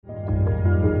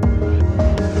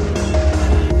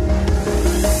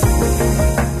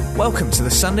Welcome to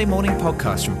the Sunday morning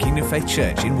podcast from Kingdom Faith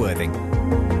Church in Worthing.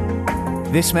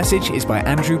 This message is by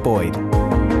Andrew Boyd.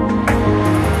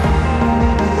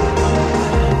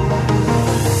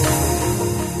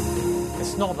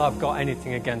 It's not that I've got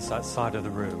anything against that side of the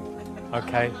room,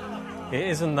 okay? It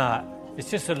isn't that. It's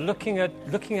just that looking at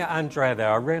Andrea there,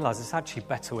 I realise it's actually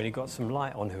better when you've got some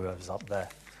light on whoever's up there.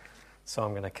 So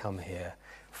I'm going to come here.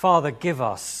 Father, give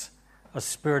us a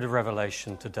spirit of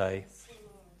revelation today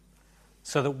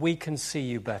so that we can see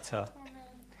you better.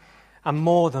 And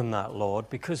more than that, Lord,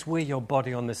 because we're your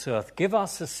body on this earth, give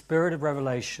us a spirit of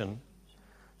revelation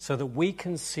so that we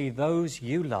can see those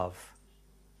you love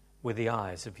with the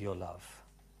eyes of your love.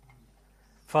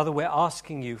 Father, we're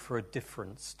asking you for a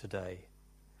difference today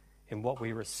in what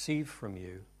we receive from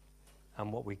you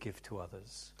and what we give to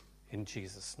others. In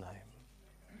Jesus'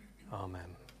 name,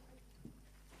 amen.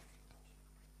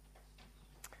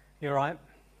 You all right?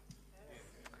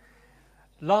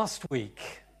 Last week,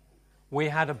 we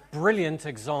had a brilliant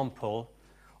example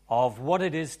of what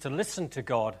it is to listen to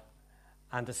God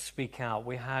and to speak out.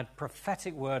 We had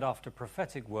prophetic word after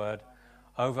prophetic word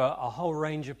over a whole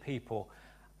range of people.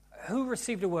 Who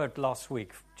received a word last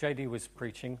week? JD was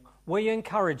preaching. Were you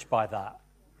encouraged by that?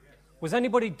 Was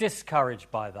anybody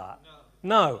discouraged by that?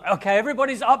 No. Okay,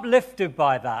 everybody's uplifted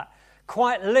by that.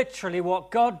 Quite literally what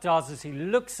God does is he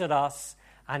looks at us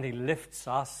and he lifts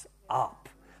us up.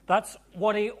 That's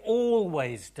what he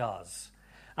always does.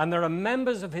 And there are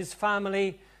members of his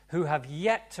family who have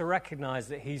yet to recognize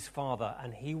that he's Father,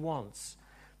 and he wants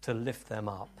to lift them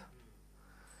up.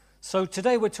 So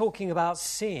today we're talking about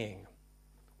seeing.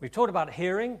 We've talked about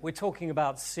hearing, we're talking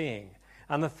about seeing.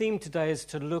 And the theme today is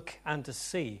to look and to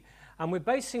see. And we're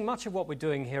basing much of what we're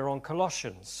doing here on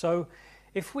Colossians. So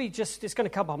if we just, it's going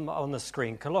to come up on the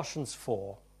screen, Colossians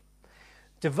 4.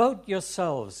 Devote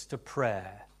yourselves to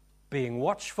prayer, being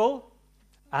watchful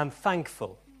and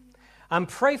thankful. And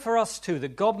pray for us too,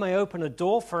 that God may open a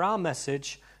door for our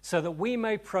message so that we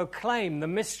may proclaim the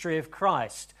mystery of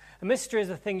Christ. A mystery is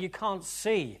a thing you can't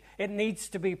see. It needs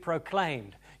to be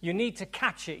proclaimed. You need to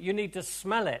catch it. You need to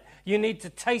smell it. You need to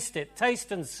taste it. Taste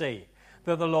and see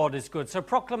that the Lord is good. So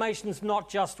proclamation's not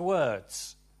just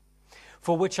words.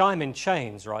 For which I'm in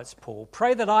chains, writes Paul.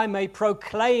 Pray that I may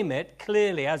proclaim it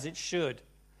clearly as it should.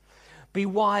 Be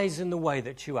wise in the way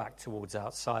that you act towards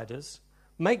outsiders.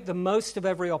 Make the most of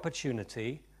every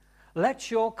opportunity. Let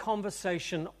your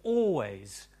conversation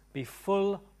always be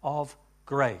full of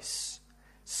grace,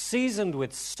 seasoned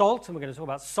with salt, and we're going to talk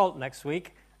about salt next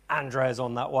week. Andrea's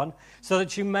on that one, so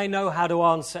that you may know how to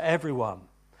answer everyone.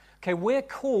 Okay, we're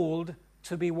called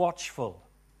to be watchful.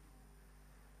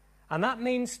 And that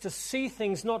means to see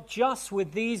things not just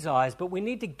with these eyes, but we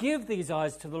need to give these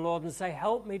eyes to the Lord and say,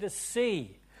 help me to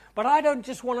see. But I don't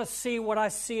just want to see what I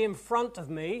see in front of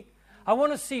me. I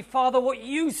want to see, Father, what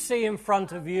you see in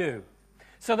front of you.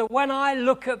 So that when I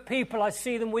look at people, I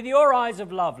see them with your eyes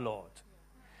of love, Lord.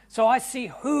 So I see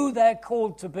who they're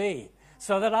called to be,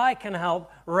 so that I can help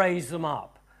raise them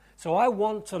up. So I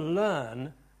want to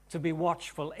learn to be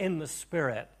watchful in the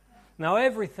Spirit. Now,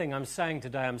 everything I'm saying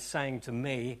today, I'm saying to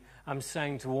me, I'm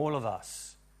saying to all of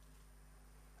us.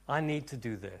 I need to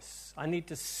do this. I need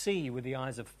to see with the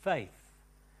eyes of faith.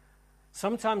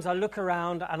 Sometimes I look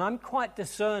around and I'm quite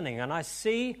discerning, and I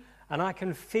see and I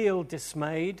can feel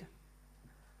dismayed.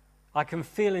 I can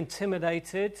feel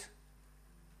intimidated.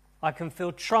 I can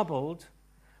feel troubled.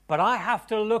 But I have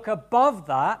to look above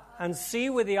that and see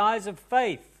with the eyes of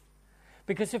faith.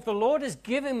 Because if the Lord is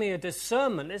giving me a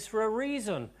discernment, it's for a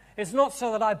reason. It's not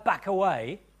so that I back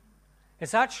away.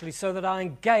 It's actually so that I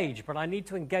engage, but I need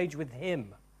to engage with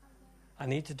Him. I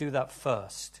need to do that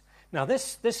first. Now,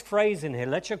 this phrase in here,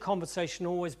 let your conversation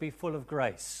always be full of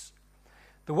grace.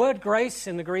 The word grace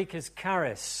in the Greek is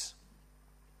charis.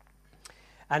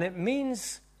 And it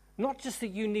means not just that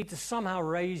you need to somehow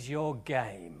raise your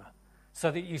game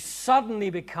so that you suddenly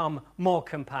become more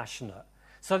compassionate,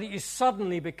 so that you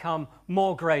suddenly become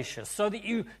more gracious, so that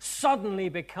you suddenly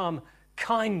become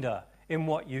kinder in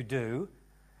what you do.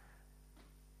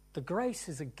 The grace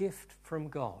is a gift from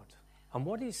God. And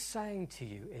what he's saying to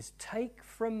you is, take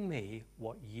from me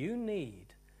what you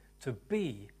need to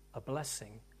be a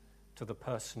blessing to the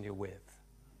person you're with.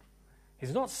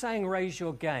 He's not saying raise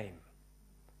your game.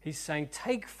 He's saying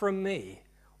take from me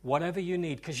whatever you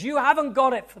need, because you haven't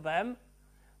got it for them,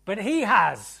 but he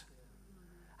has.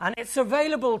 And it's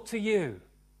available to you.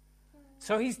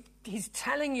 So he's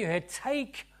telling you here,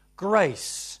 take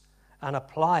grace and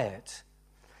apply it.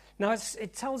 Now,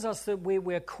 it tells us that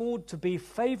we're called to be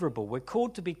favorable. We're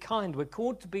called to be kind. We're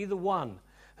called to be the one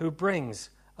who brings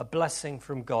a blessing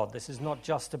from God. This is not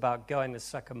just about going the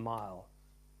second mile.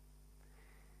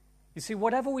 You see,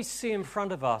 whatever we see in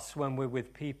front of us when we're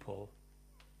with people,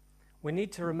 we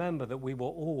need to remember that we were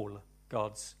all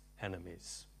God's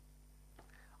enemies.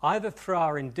 Either through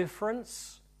our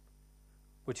indifference,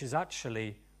 which is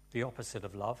actually the opposite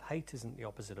of love. Hate isn't the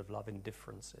opposite of love,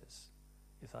 indifference is.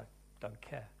 It's like, don't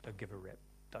care, don't give a rip,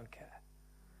 don't care.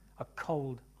 A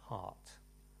cold heart.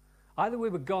 Either we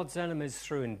were God's enemies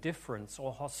through indifference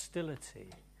or hostility,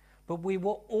 but we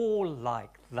were all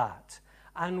like that.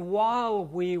 And while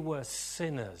we were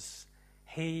sinners,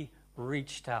 he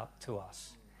reached out to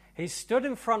us. He stood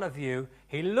in front of you,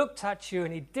 he looked at you,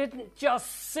 and he didn't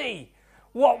just see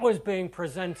what was being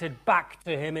presented back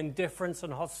to him, indifference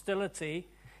and hostility.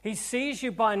 He sees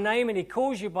you by name and he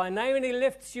calls you by name and he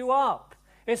lifts you up.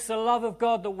 It's the love of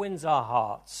God that wins our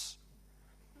hearts.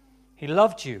 He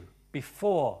loved you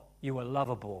before you were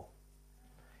lovable.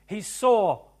 He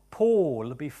saw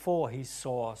Paul before he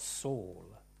saw Saul,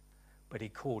 but he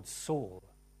called Saul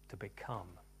to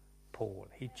become Paul.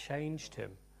 He changed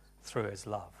him through his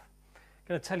love. I'm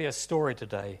going to tell you a story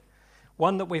today,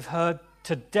 one that we've heard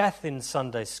to death in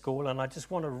Sunday school, and I just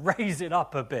want to raise it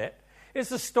up a bit. It's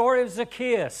the story of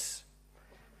Zacchaeus.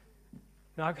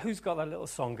 Now, who's got that little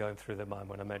song going through their mind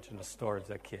when I mention the story of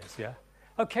Zacchaeus, yeah?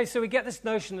 Okay, so we get this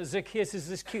notion that Zacchaeus is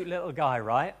this cute little guy,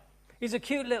 right? He's a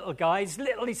cute little guy. He's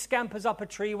little, he scampers up a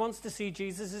tree, he wants to see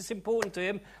Jesus, it's important to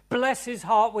him. Bless his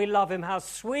heart, we love him, how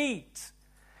sweet.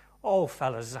 Oh,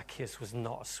 fellas, Zacchaeus was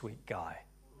not a sweet guy.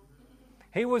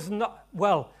 He was not,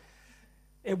 well,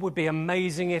 it would be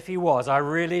amazing if he was. I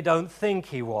really don't think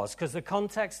he was, because the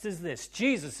context is this.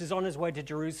 Jesus is on his way to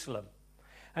Jerusalem.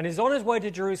 And he's on his way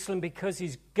to Jerusalem because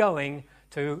he's going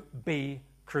to be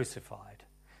crucified.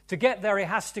 To get there, he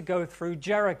has to go through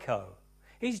Jericho.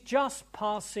 He's just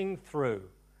passing through.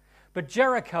 But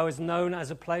Jericho is known as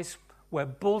a place where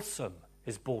balsam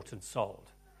is bought and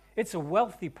sold. It's a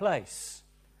wealthy place.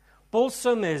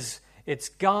 Balsam is, it's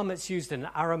garments used in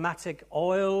aromatic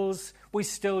oils. We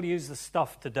still use the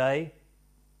stuff today.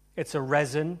 It's a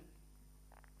resin.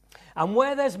 And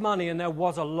where there's money, and there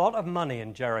was a lot of money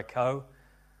in Jericho,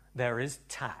 there is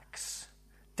tax.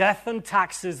 Death and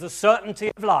tax is the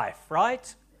certainty of life,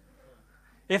 right?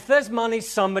 If there's money,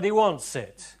 somebody wants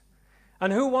it.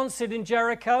 And who wants it in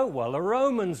Jericho? Well, the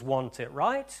Romans want it,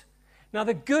 right? Now,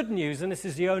 the good news, and this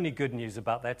is the only good news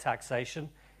about their taxation,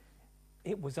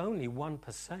 it was only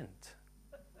 1%.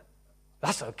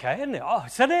 That's okay, isn't it? Oh,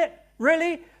 is that it?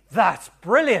 Really? That's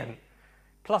brilliant.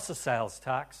 Plus a sales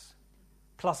tax,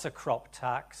 plus a crop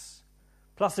tax,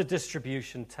 plus a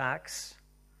distribution tax,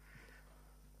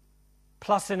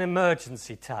 plus an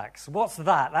emergency tax. What's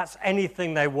that? That's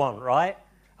anything they want, right?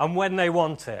 And when they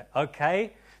want it,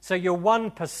 okay? So your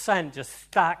 1% just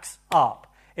stacks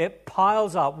up. It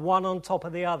piles up one on top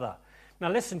of the other.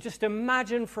 Now listen, just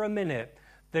imagine for a minute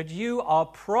that you are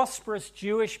prosperous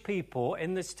Jewish people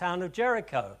in this town of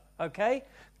Jericho, okay?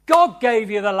 God gave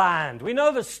you the land. We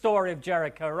know the story of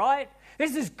Jericho, right?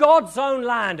 This is God's own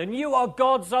land, and you are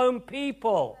God's own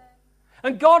people.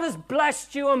 And God has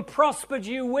blessed you and prospered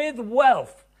you with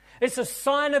wealth. It's a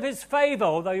sign of his favor,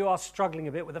 although you are struggling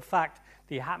a bit with the fact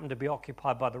that you happen to be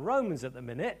occupied by the Romans at the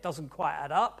minute. It doesn't quite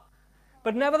add up.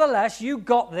 But nevertheless, you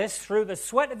got this through the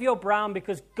sweat of your brow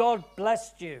because God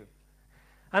blessed you.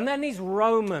 And then these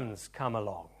Romans come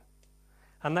along,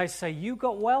 and they say, you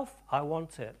got wealth? I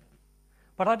want it.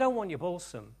 But I don't want your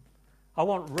balsam. I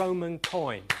want Roman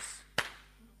coins.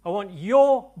 I want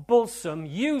your balsam.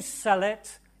 You sell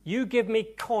it. You give me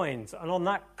coins. And on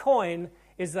that coin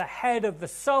is the head of the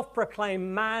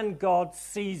self-proclaimed man-god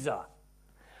Caesar.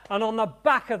 And on the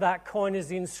back of that coin is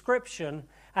the inscription,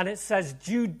 and it says,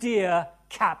 Judea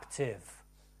captive.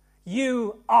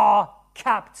 You are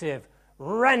captive.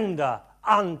 Render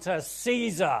unto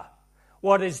Caesar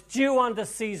what is due unto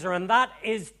Caesar, and that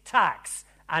is tax,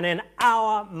 and in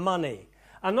our money.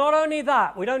 And not only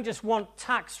that, we don't just want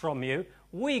tax from you,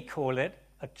 we call it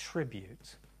a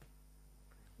tribute.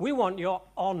 We want your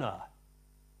honor,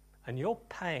 and you're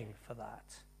paying for that.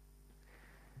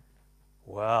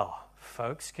 Well,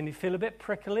 folks, can you feel a bit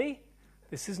prickly?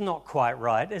 This is not quite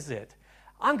right, is it?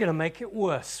 I'm going to make it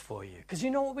worse for you, because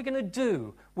you know what we're going to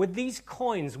do with these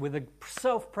coins, with the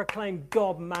self-proclaimed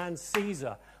God-man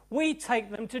Caesar? We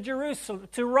take them to Jerusalem,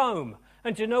 to Rome.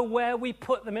 And do you know where we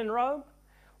put them in Rome?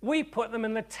 We put them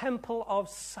in the temple of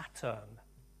Saturn.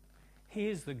 He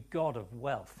is the god of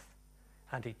wealth,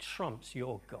 and he trumps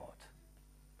your God.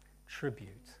 Tribute.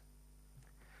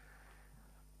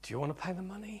 Do you want to pay the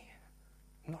money?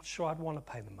 I'm not sure I'd want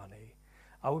to pay the money.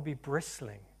 I would be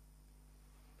bristling.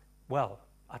 Well,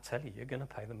 I tell you, you're going to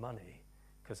pay the money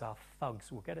because our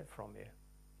thugs will get it from you.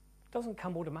 It doesn't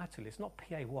come automatically. It's not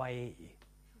PAYE.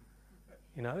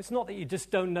 You know, it's not that you just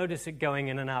don't notice it going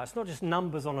in and out. It's not just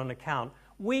numbers on an account.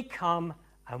 We come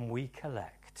and we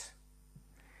collect.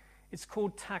 It's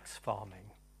called tax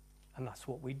farming, and that's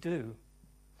what we do.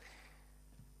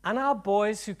 And our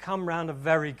boys who come round are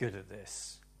very good at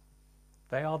this.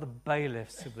 They are the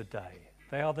bailiffs of the day.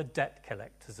 They are the debt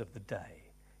collectors of the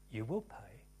day. You will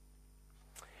pay.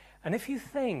 And if you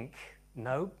think,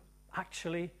 no,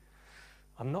 actually,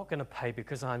 I'm not going to pay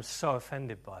because I'm so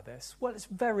offended by this, well, it's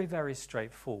very, very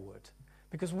straightforward.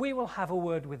 Because we will have a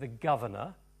word with the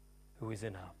governor, who is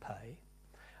in our pay,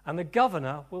 and the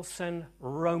governor will send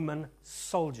Roman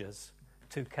soldiers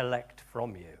to collect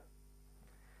from you.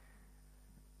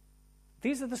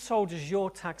 These are the soldiers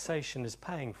your taxation is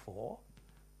paying for,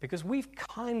 because we've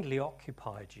kindly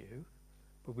occupied you,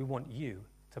 but we want you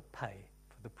to pay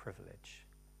for the privilege.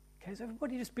 Okay, so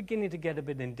everybody just beginning to get a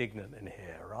bit indignant in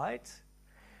here, right?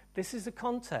 This is the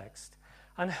context.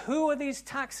 And who are these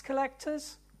tax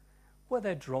collectors? Well,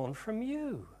 they're drawn from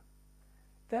you.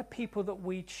 They're people that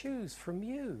we choose from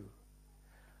you.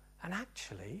 And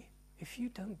actually, if you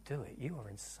don't do it, you are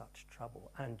in such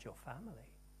trouble, and your family.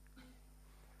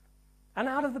 And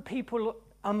out of the people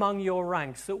among your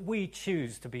ranks that we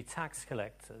choose to be tax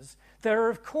collectors, there are,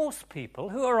 of course, people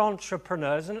who are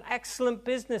entrepreneurs and excellent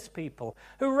business people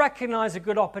who recognize a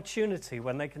good opportunity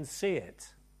when they can see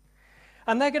it.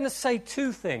 And they're going to say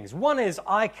two things. One is,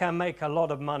 I can make a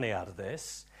lot of money out of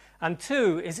this. And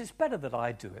two is, it's better that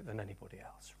I do it than anybody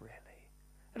else, really.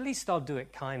 At least I'll do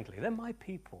it kindly. They're my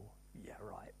people. Yeah,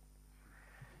 right.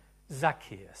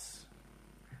 Zacchaeus.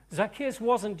 Zacchaeus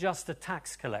wasn't just a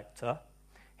tax collector.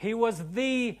 He was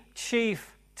the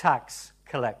chief tax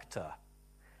collector.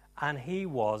 And he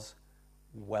was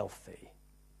wealthy.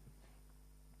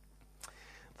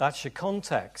 That's your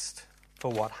context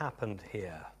for what happened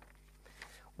here.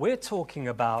 We're talking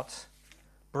about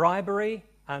bribery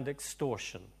and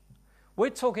extortion. We're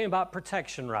talking about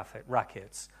protection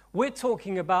rackets. We're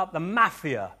talking about the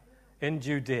mafia in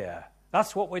Judea.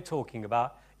 That's what we're talking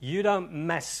about. You don't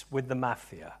mess with the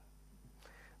mafia,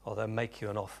 or they'll make you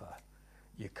an offer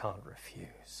you can't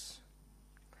refuse.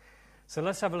 So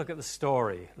let's have a look at the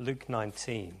story, Luke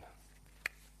 19.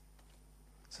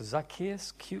 So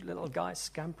Zacchaeus, cute little guy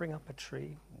scampering up a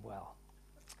tree. Well,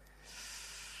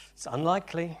 it's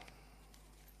unlikely.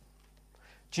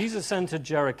 Jesus entered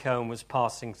Jericho and was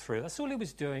passing through. That's all he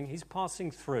was doing. He's passing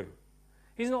through.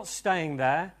 He's not staying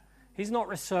there. He's not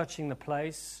researching the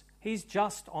place. He's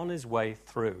just on his way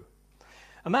through.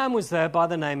 A man was there by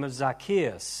the name of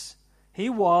Zacchaeus. He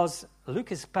was,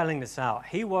 Luke is spelling this out,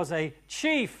 he was a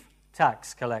chief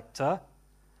tax collector.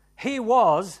 He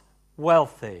was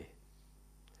wealthy.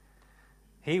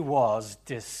 He was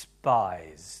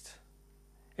despised.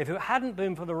 If it hadn't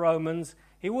been for the Romans,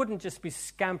 he wouldn't just be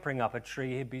scampering up a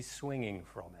tree, he'd be swinging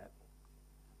from it.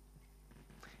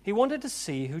 He wanted to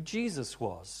see who Jesus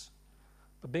was,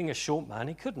 but being a short man,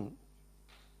 he couldn't.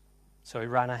 So he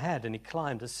ran ahead and he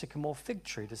climbed a sycamore fig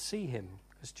tree to see him,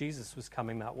 because Jesus was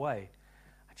coming that way.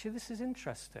 Actually, this is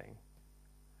interesting.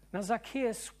 Now,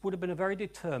 Zacchaeus would have been a very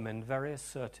determined, very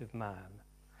assertive man.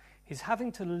 He's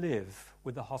having to live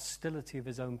with the hostility of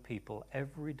his own people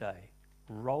every day,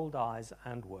 rolled eyes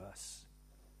and worse.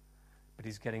 But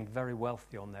he's getting very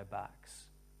wealthy on their backs.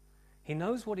 He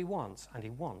knows what he wants, and he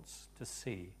wants to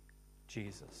see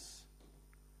Jesus.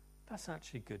 That's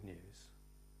actually good news.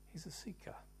 He's a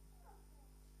seeker.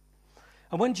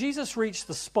 And when Jesus reached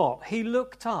the spot, he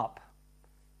looked up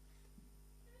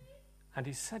and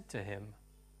he said to him,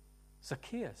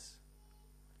 Zacchaeus.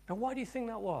 Now, why do you think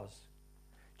that was?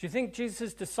 Do you think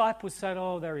Jesus' disciples said,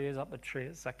 oh, there he is up a tree,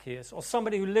 it's Zacchaeus? Or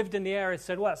somebody who lived in the area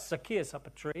said, well, it's Zacchaeus up a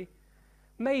tree?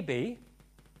 Maybe,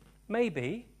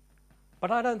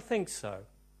 but I don't think so.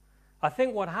 I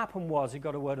think what happened was he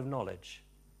got a word of knowledge.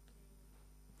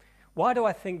 Why do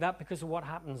I think that? Because of what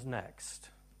happens next.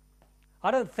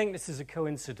 I don't think this is a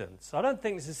coincidence. I don't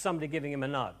think this is somebody giving him a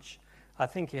nudge. I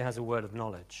think he has a word of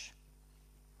knowledge.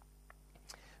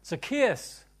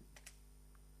 Zacchaeus,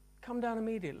 come down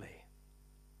immediately.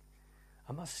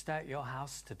 I must stay at your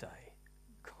house today.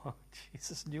 God,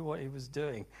 Jesus knew what he was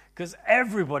doing. Because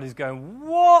everybody's going,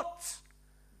 what?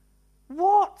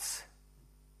 What?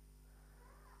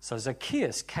 So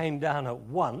Zacchaeus came down at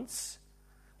once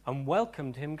and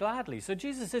welcomed him gladly. So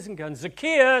Jesus isn't going,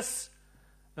 Zacchaeus,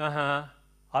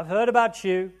 I've heard about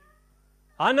you.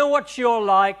 I know what you're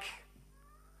like.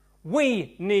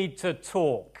 We need to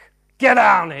talk. Get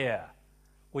down here.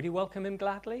 Would he welcome him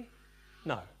gladly?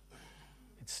 No.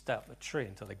 He'd stay up the tree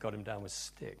until they got him down with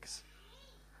sticks.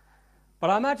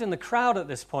 But I imagine the crowd at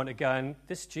this point are going,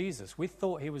 this Jesus, we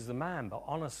thought he was the man, but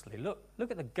honestly, look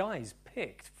at the guy he's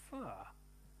picked.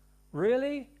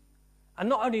 Really? And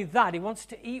not only that, he wants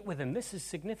to eat with him. This is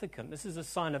significant. This is a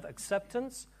sign of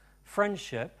acceptance,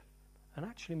 friendship, and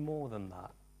actually more than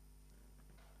that.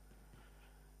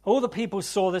 All the people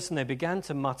saw this and they began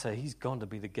to mutter, he's gone to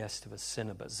be the guest of a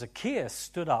sinner. But Zacchaeus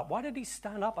stood up. Why did he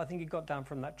stand up? I think he got down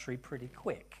from that tree pretty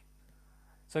quick.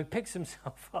 So he picks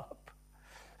himself up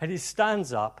and he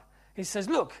stands up. He says,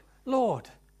 look, Lord,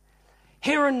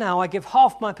 here and now I give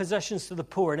half my possessions to the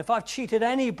poor. And if I've cheated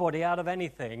anybody out of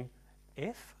anything,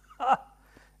 if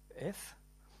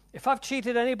I've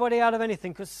cheated anybody out of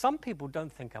anything, because some people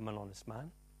don't think I'm an honest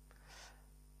man,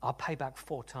 I'll pay back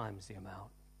 4 times the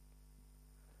amount.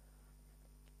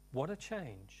 What a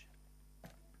change.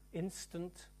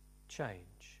 Instant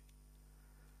change.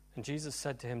 And Jesus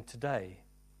said to him, today,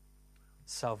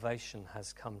 salvation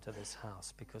has come to this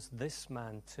house, because this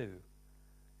man too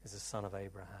is a son of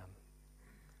Abraham.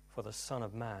 For the Son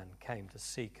of Man came to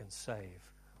seek and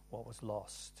save what was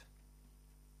lost.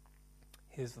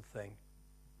 Here's the thing.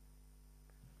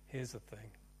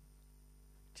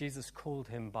 Jesus called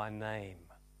him by name.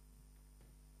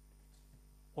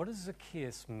 What does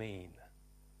Zacchaeus mean?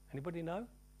 Anybody know?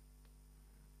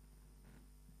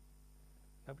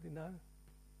 Nobody know?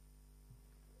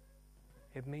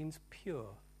 It means pure,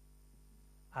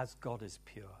 as God is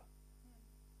pure.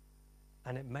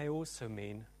 And it may also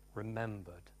mean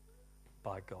remembered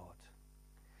by God.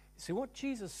 You see, what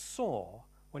Jesus saw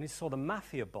when he saw the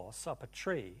mafia boss up a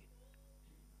tree,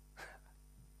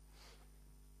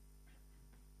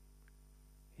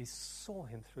 he saw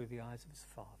him through the eyes of his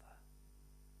Father.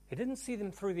 He didn't see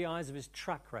them through the eyes of his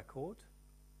track record,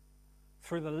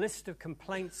 through the list of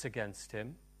complaints against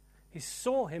him. He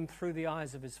saw him through the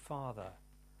eyes of his Father,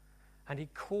 and he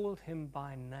called him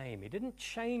by name. He didn't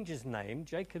change his name.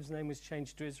 Jacob's name was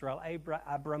changed to Israel.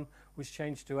 Abram was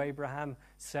changed to Abraham.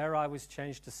 Sarai was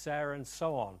changed to Sarah, and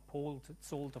so on.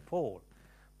 Saul to Paul.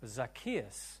 But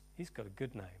Zacchaeus, he's got a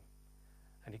good name,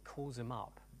 and he calls him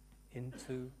up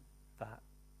into that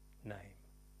name.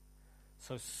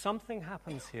 So something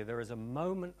happens here. There is a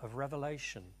moment of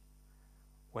revelation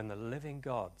when the living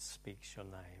God speaks your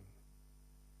name.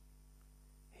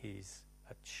 He's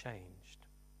a changed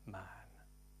man.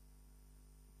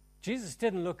 Jesus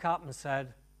didn't look up and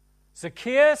said,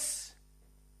 Zacchaeus,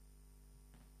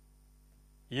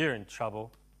 you're in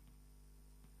trouble.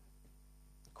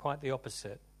 Quite the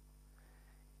opposite.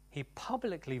 He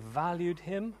publicly valued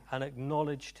him and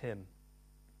acknowledged him.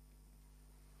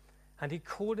 And he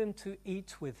called him to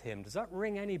eat with him. Does that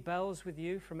ring any bells with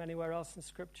you from anywhere else in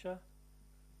Scripture?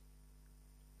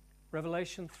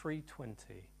 Revelation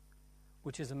 3:20,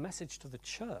 which is a message to the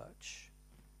church,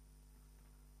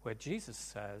 where Jesus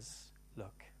says,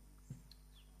 look,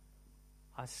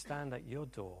 I stand at your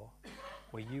door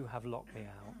where you have locked me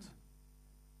out,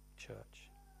 church,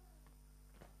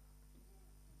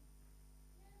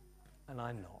 and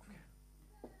I knock.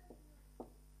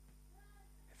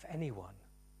 If anyone,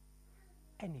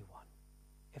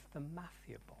 if the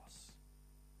mafia boss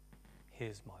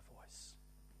hears my voice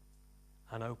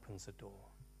and opens the door,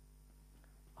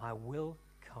 I will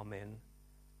come in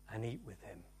and eat with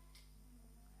him,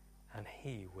 and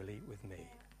he will eat with me.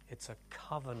 It's a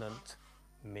covenant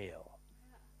meal.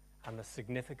 And the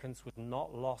significance was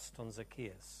not lost on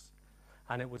Zacchaeus,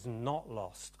 and it was not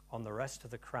lost on the rest of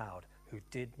the crowd who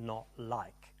did not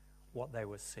like what they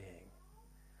were seeing.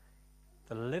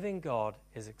 The living God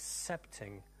is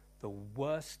accepting the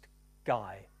worst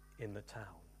guy in the town.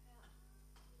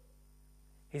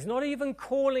 He's not even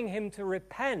calling him to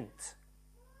repent,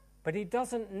 but he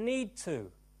doesn't need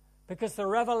to, because the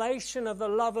revelation of the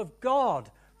love of God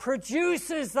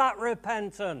produces that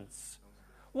repentance.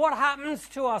 What happens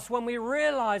to us when we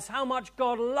realize how much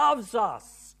God loves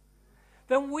us?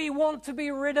 Then we want to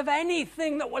be rid of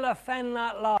anything that will offend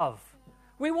that love.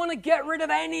 We want to get rid of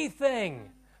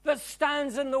anything that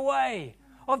stands in the way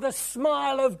of the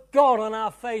smile of God on our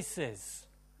faces.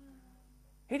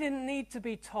 He didn't need to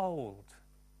be told.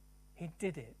 He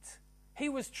did it. He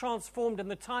was transformed in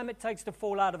the time it takes to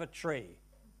fall out of a tree.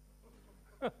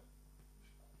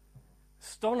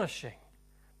 Astonishing,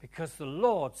 because the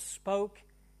Lord spoke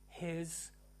his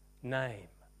name.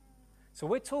 So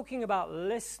we're talking about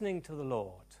listening to the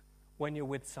Lord when you're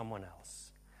with someone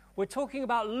else. We're talking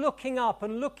about looking up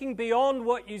and looking beyond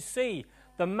what you see.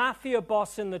 The mafia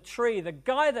boss in the tree, the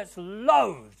guy that's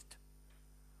loathed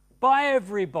by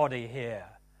everybody here,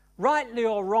 rightly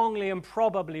or wrongly, and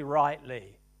probably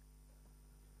rightly.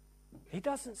 He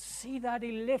doesn't see that.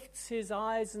 He lifts his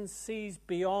eyes and sees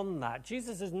beyond that.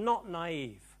 Jesus is not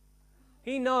naive.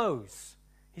 He knows.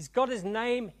 He's got his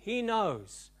name, he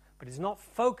knows. But he's not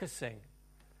focusing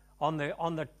on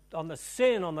the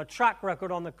sin, on the track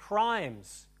record, on the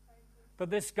crimes that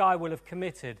this guy will have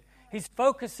committed. He's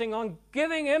focusing on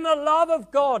giving him the love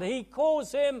of God. He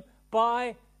calls him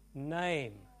by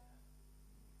name.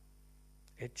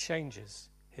 It changes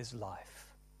his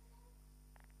life.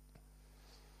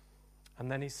 And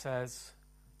then he says,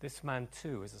 this man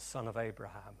too is a son of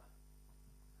Abraham.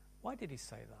 Why did he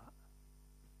say that?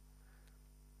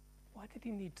 Why did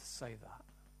he need to say that?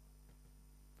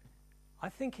 I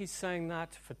think he's saying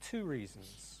that for two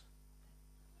reasons.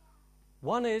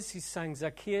 One is he's saying,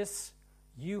 Zacchaeus,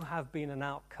 you have been an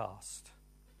outcast,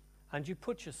 and you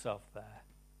put yourself there.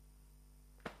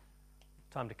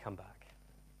 Time to come back.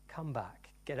 Come back.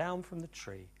 Get down from the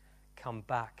tree. Come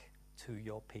back to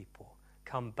your people.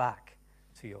 Come back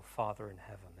to your Father in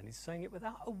heaven. And he's saying it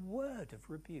without a word of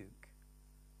rebuke.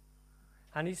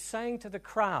 And he's saying to the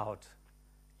crowd,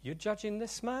 you're judging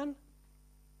this man?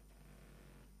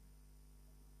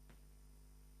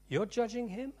 You're judging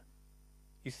him?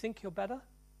 You think you're better?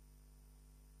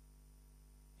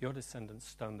 Your descendants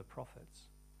stoned the prophets.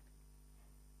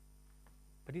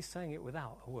 But he's saying it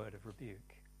without a word of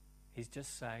rebuke. He's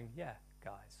just saying, yeah,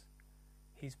 guys,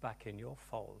 he's back in your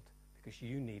fold because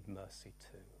you need mercy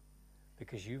too.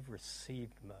 Because you've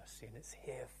received mercy and it's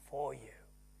here for you.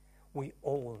 We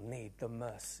all need the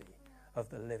mercy of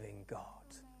the living God.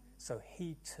 So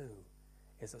he too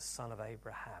is a son of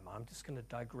Abraham. I'm just going to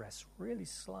digress really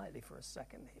slightly for a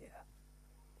second here.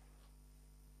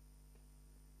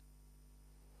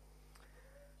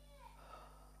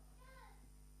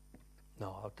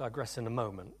 No, I'll digress in a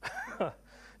moment.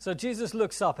 So Jesus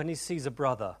looks up and he sees a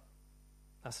brother.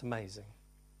 That's amazing.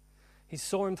 He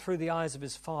saw him through the eyes of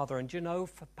his father. And you know,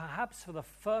 perhaps for the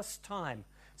first time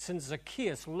since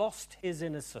Zacchaeus lost his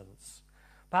innocence,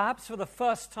 perhaps for the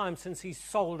first time since he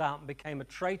sold out and became a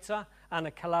traitor and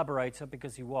a collaborator,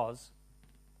 because he was,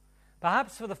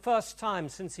 perhaps for the first time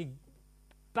since he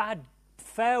bade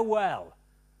farewell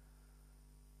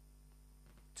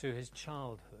to his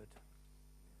childhood,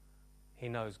 he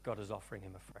knows God is offering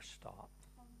him a fresh start.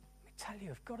 Let me tell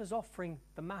you, if God is offering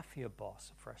the mafia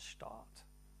boss a fresh start,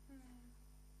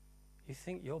 you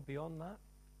think you're beyond that?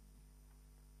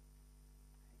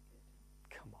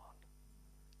 Come on.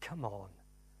 Come on.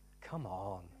 Come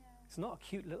on. It's not a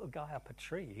cute little guy up a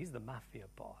tree. He's the mafia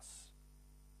boss.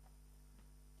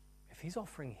 If he's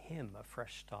offering him a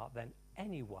fresh start, then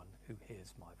anyone who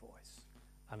hears my voice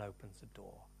and opens the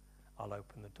door, I'll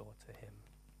open the door to him.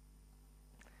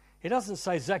 He doesn't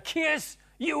say, Zacchaeus,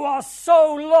 you are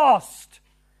so lost.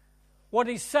 What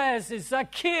he says is,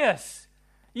 Zacchaeus,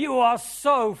 you are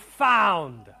so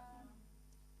found.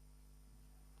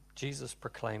 Jesus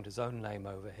proclaimed his own name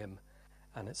over him,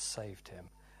 and it saved him.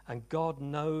 And God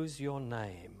knows your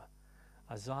name.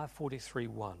 Isaiah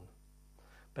 43:1.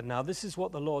 But now this is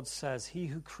what the Lord says, he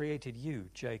who created you,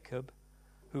 Jacob,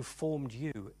 who formed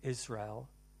you, Israel,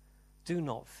 do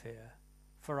not fear,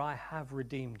 for I have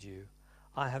redeemed you.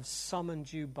 I have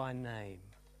summoned you by name,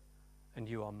 and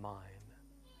you are mine.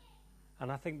 And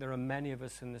I think there are many of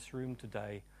us in this room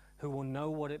today who will know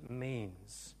what it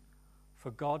means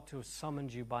for God to have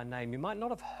summoned you by name. You might not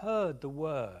have heard the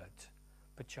word,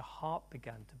 but your heart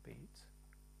began to beat.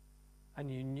 And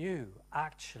you knew,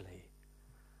 actually,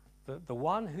 that the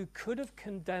one who could have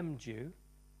condemned you,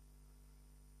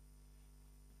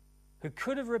 who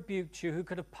could have rebuked you, who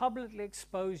could have publicly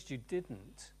exposed you,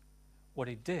 didn't. What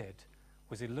he did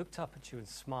was he looked up at you and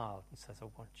smiled and says, I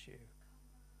want you.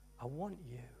 I want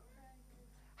you.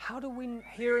 How do we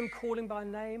hear him calling by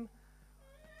name?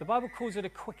 The Bible calls it a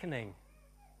quickening.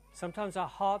 Sometimes our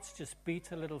hearts just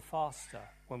beat a little faster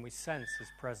when we sense his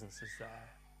presence is there.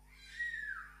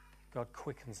 God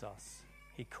quickens us,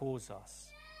 he calls us,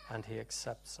 and he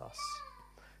accepts us.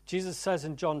 Jesus says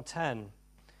in John 10,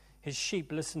 his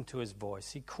sheep listen to his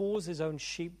voice. He calls his own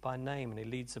sheep by name and he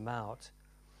leads them out.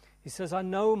 He says, I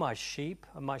know my sheep,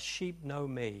 and my sheep know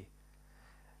me.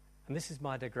 And this is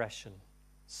my digression.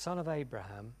 Son of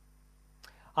Abraham,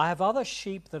 I have other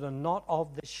sheep that are not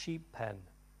of this sheep pen.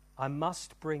 I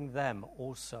must bring them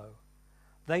also.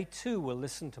 They too will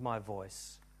listen to my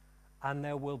voice, and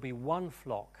there will be one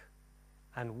flock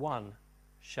and one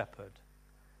shepherd.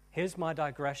 Here's my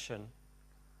digression.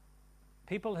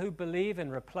 People who believe in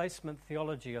replacement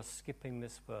theology are skipping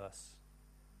this verse.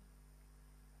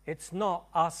 It's not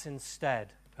us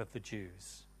instead of the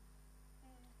Jews.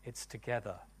 It's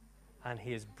together. And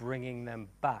he is bringing them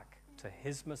back to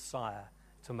his Messiah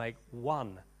to make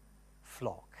one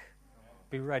flock.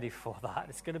 Be ready for that.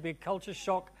 It's going to be a culture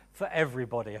shock for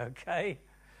everybody, okay?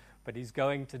 But he's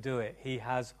going to do it. He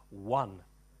has one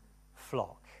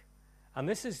flock. And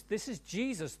this is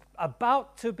Jesus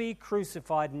about to be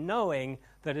crucified, knowing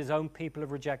that his own people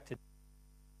have rejected him.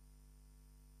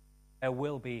 There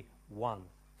will be one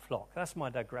flock. That's my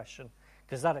digression,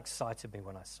 because that excited me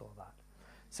when I saw that.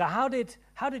 So how did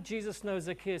Jesus know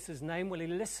Zacchaeus' name? Well, he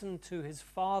listened to his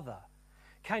Father.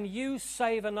 Can you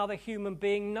save another human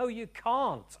being? No, you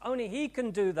can't. Only he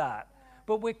can do that.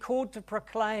 But we're called to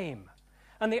proclaim.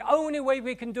 And the only way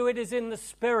we can do it is in the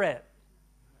Spirit.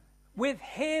 With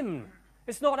him.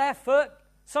 It's not effort.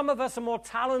 Some of us are more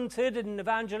talented in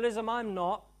evangelism. I'm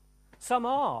not. Some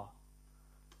are.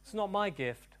 It's not my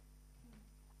gift.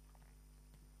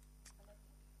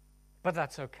 But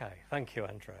that's okay. Thank you,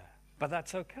 Andrea. But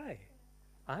that's okay.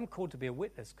 I'm called to be a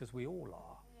witness because we all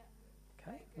are.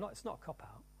 Okay? It's not a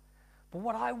cop-out. But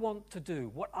what I want to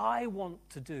do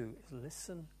is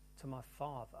listen to my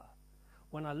Father.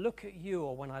 When I look at you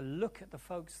or when I look at the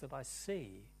folks that I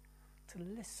see, to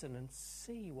listen and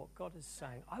see what God is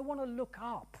saying. I want to look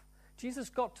up. Jesus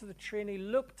got to the tree and he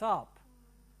looked up.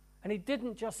 And he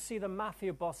didn't just see the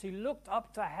mafia boss. He looked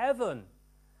up to heaven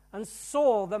and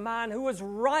saw the man who was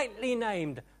rightly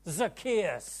named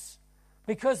Zacchaeus.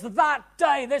 Because that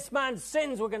day, this man's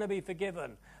sins were going to be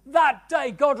forgiven. That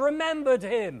day, God remembered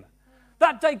him.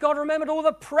 That day, God remembered all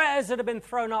the prayers that had been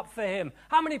thrown up for him.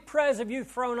 How many prayers have you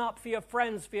thrown up for your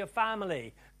friends, for your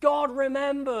family? God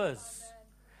remembers.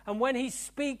 And when he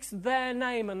speaks their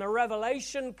name and the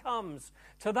revelation comes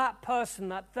to that person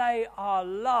that they are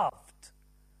loved,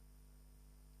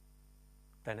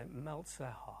 then it melts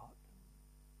their heart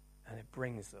and it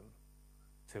brings them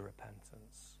to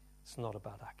repentance. It's not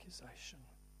about accusation.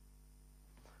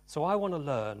 So I want to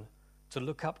learn to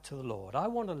look up to the Lord. I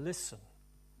want to listen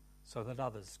so that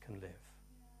others can live.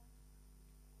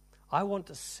 I want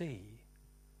to see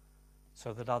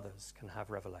so that others can have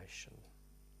revelation.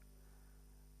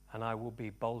 And I will be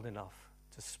bold enough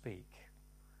to speak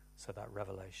so that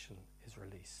revelation is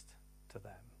released to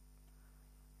them.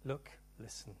 Look,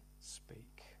 listen,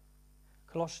 speak.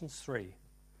 Colossians 3,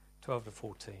 12 to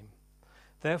 14.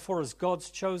 Therefore, as God's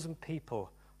chosen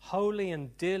people, holy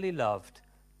and dearly loved,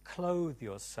 clothe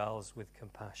yourselves with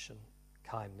compassion,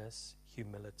 kindness,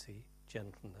 humility,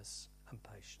 gentleness, and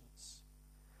patience.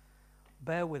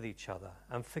 Bear with each other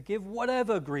and forgive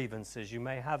whatever grievances you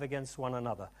may have against one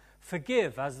another.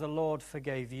 Forgive as the Lord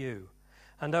forgave you.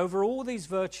 And over all these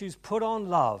virtues put on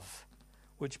love,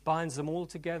 which binds them all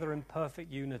together in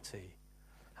perfect unity.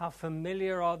 How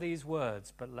familiar are these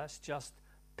words, but let's just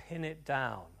pin it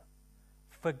down.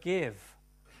 Forgive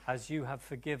as you have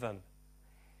forgiven.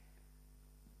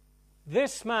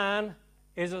 This man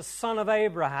is a son of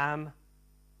Abraham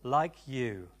like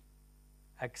you.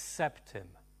 Accept him.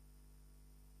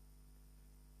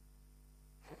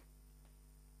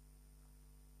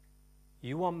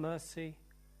 You want mercy,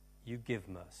 you give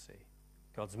mercy.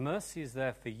 God's mercy is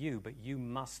there for you, but you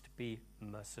must be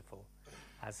merciful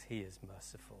as he is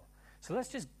merciful. So let's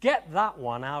just get that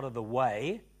one out of the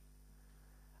way.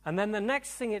 And then the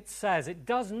next thing it says, it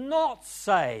does not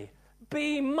say,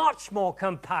 be much more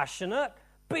compassionate,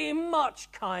 be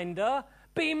much kinder,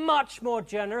 be much more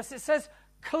generous. It says,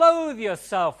 clothe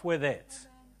yourself with it.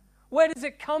 Where does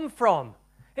it come from?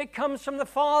 It comes from the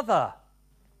Father.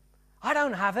 I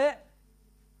don't have it.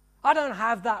 I don't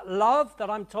have that love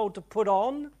that I'm told to put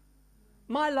on.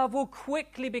 My love will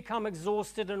quickly become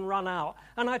exhausted and run out.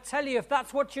 And I tell you, if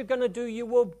that's what you're going to do, you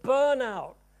will burn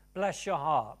out. Bless your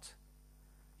heart.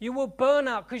 You will burn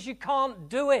out because you can't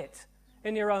do it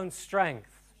in your own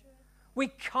strength. We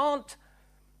can't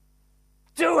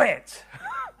do it.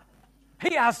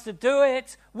 He has to do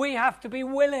it. We have to be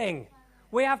willing.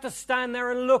 We have to stand there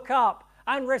and look up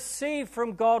and receive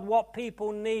from God what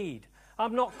people need.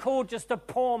 I'm not called just to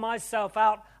pour myself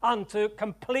out unto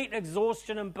complete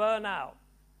exhaustion and burnout.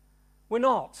 We're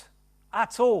not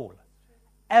at all,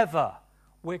 ever.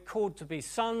 We're called to be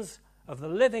sons of the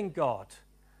living God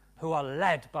who are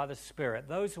led by the Spirit.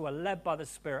 Those who are led by the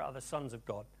Spirit are the sons of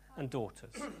God and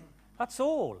daughters. That's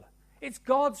all. It's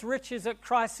God's riches at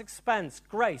Christ's expense.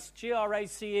 Grace,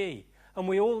 G-R-A-C-E. And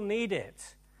we all need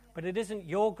it. But it isn't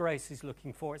your grace he's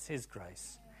looking for, it's his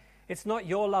grace. It's not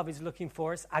your love he's looking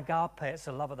for, it's agape, it's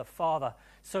the love of the Father.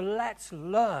 So let's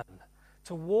learn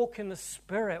to walk in the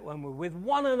Spirit when we're with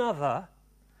one another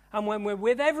and when we're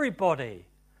with everybody.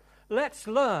 Let's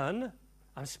learn,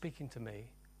 I'm speaking to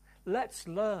me, let's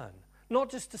learn not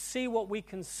just to see what we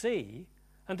can see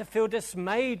and to feel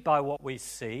dismayed by what we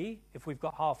see, if we've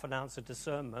got half an ounce of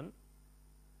discernment,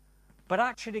 but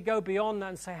actually go beyond that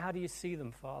and say, how do you see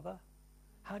them, Father?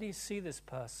 How do you see this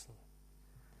person?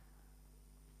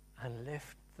 And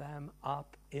lift them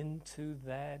up into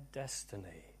their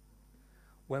destiny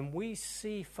when we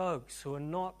see folks who are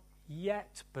not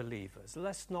yet believers,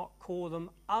 let's not call them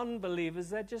unbelievers,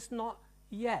 they're just not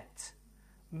yet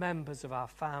members of our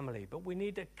family, but we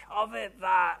need to covet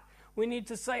that. We need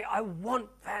to say, I want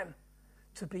them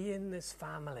to be in this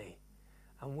family.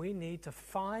 And we need to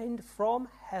find from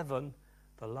heaven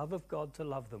the love of God to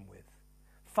love them with.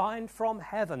 Find from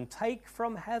heaven, take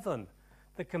from heaven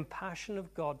the compassion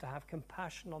of God to have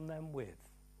compassion on them with.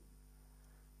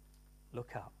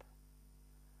 Look up,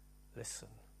 listen,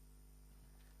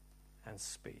 and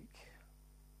speak.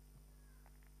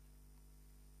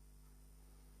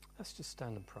 Let's just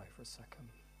stand and pray for a second.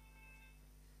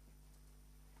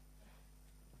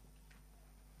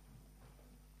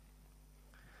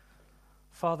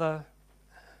 Father,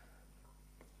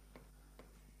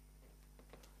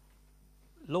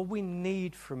 Lord, we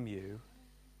need from you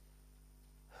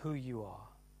who you are.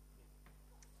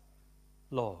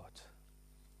 Lord,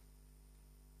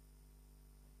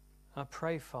 I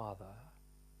pray, Father,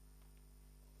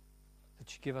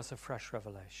 that you give us a fresh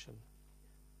revelation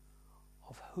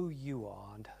of who you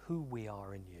are and who we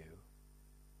are in you.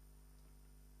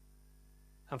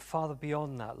 And Father,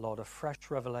 beyond that, Lord, a fresh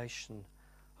revelation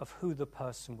of who the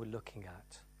person we're looking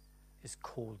at is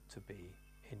called to be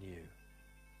in you.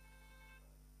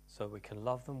 So we can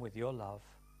love them with your love,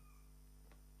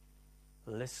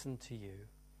 listen to you,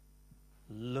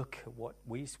 look at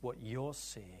what you're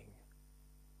seeing,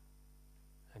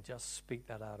 and just speak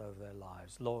that out over their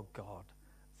lives. Lord God,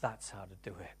 that's how to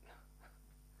do it.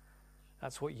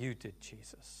 That's what you did,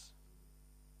 Jesus.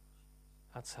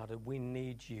 That's how we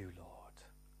need you, Lord.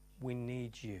 We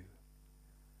need you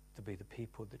to be the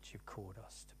people that you've called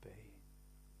us to be.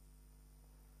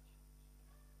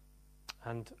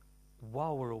 And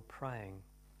while we're all praying,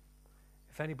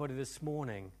 if anybody this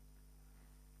morning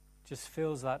just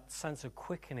feels that sense of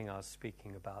quickening I was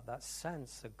speaking about, that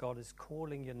sense that God is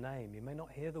calling your name, you may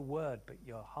not hear the word, but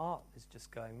your heart is just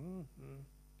going,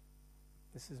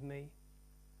 this is me.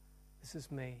 This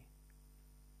is me.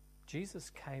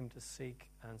 Jesus came to seek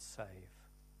and save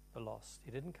the lost.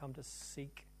 He didn't come to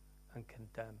seek and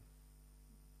condemn.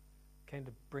 He came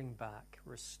to bring back,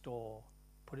 restore,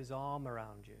 put his arm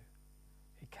around you.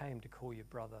 He came to call you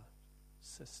brother,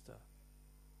 sister,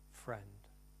 friend.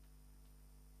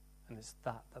 And it's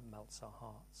that melts our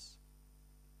hearts.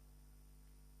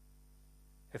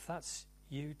 If that's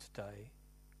you today,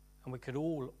 and we could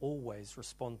all always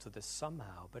respond to this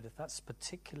somehow, but if that's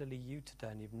particularly you today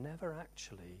and you've never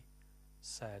actually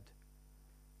said,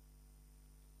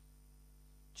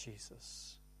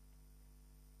 Jesus,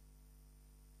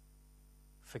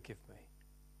 forgive me.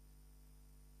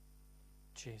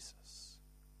 Jesus,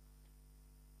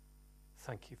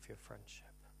 thank you for your friendship.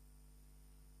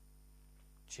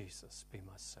 Jesus, be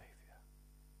my Savior.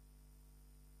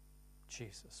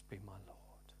 Jesus, be my Lord.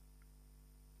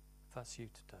 If that's you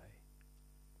today,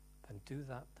 then do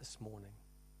that this morning.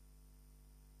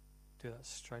 Do that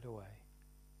straight away.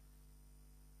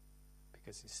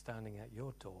 Because he's standing at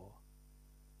your door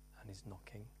and he's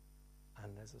knocking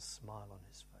and there's a smile on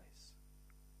his face.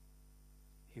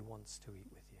 He wants to eat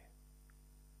with you.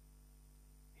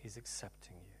 He's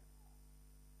accepting you.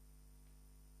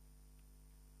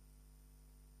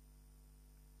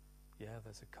 Yeah,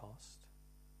 there's a cost.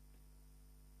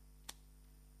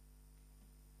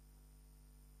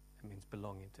 It means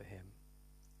belonging to him.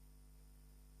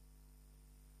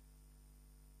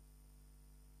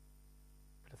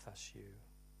 But if that's you,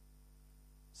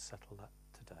 settle that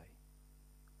today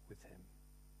with him.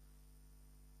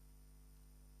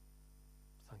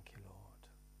 Thank you, Lord.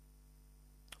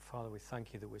 Father, we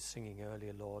thank you that we're singing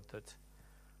earlier, Lord, that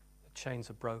the chains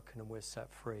are broken and we're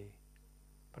set free.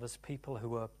 But as people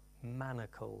who are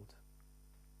manacled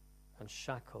and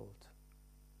shackled,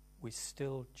 we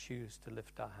still choose to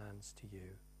lift our hands to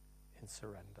you in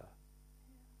surrender,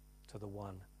 to the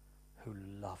one who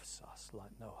loves us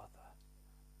like no other,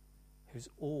 who's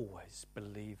always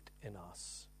believed in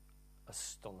us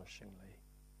astonishingly.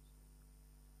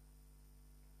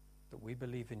 That we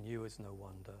believe in you is no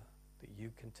wonder, that you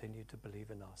continue to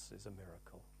believe in us is a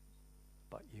miracle,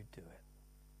 but you do it.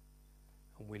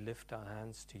 And we lift our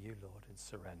hands to you, Lord, in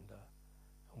surrender,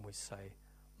 and we say,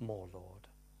 more, Lord.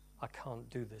 I can't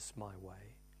do this my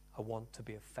way. I want to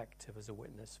be effective as a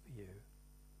witness for you.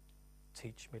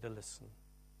 Teach me to listen.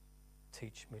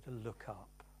 Teach me to look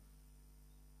up.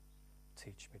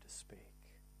 Teach me to speak.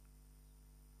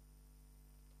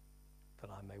 That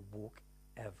I may walk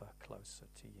ever closer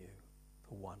to you,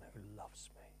 the one who loves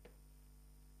me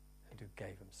and who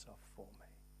gave himself for me.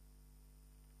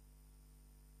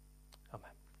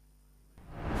 Amen.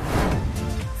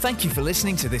 Thank you for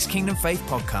listening to this Kingdom Faith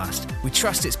podcast. We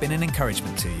trust it's been an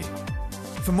encouragement to you.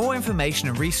 For more information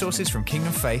and resources from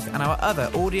Kingdom Faith and our other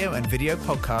audio and video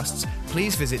podcasts,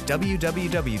 please visit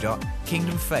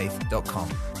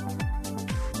www.kingdomfaith.com.